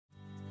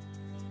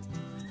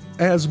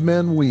As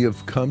men, we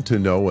have come to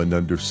know and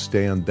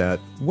understand that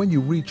when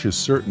you reach a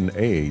certain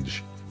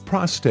age,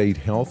 prostate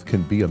health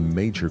can be a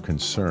major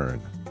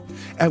concern.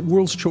 At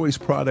World's Choice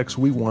Products,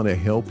 we want to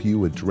help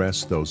you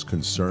address those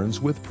concerns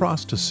with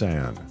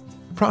ProstaSan.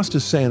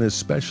 ProstaSan is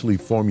specially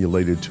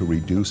formulated to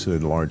reduce an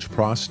enlarged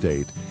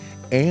prostate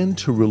and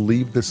to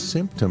relieve the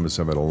symptoms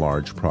of an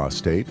enlarged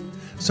prostate,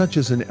 such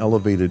as an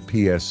elevated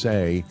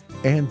PSA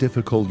and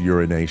difficult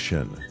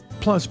urination.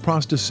 Plus,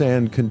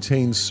 ProstaSan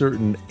contains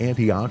certain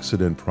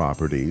antioxidant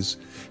properties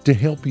to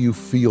help you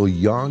feel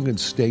young and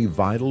stay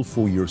vital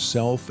for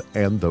yourself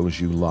and those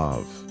you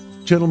love.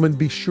 Gentlemen,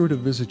 be sure to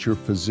visit your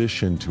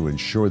physician to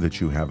ensure that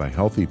you have a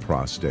healthy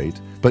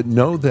prostate, but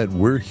know that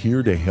we're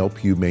here to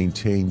help you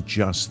maintain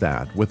just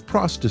that with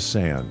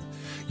ProstaSan,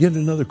 yet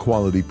another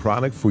quality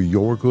product for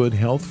your good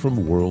health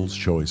from World's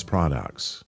Choice Products.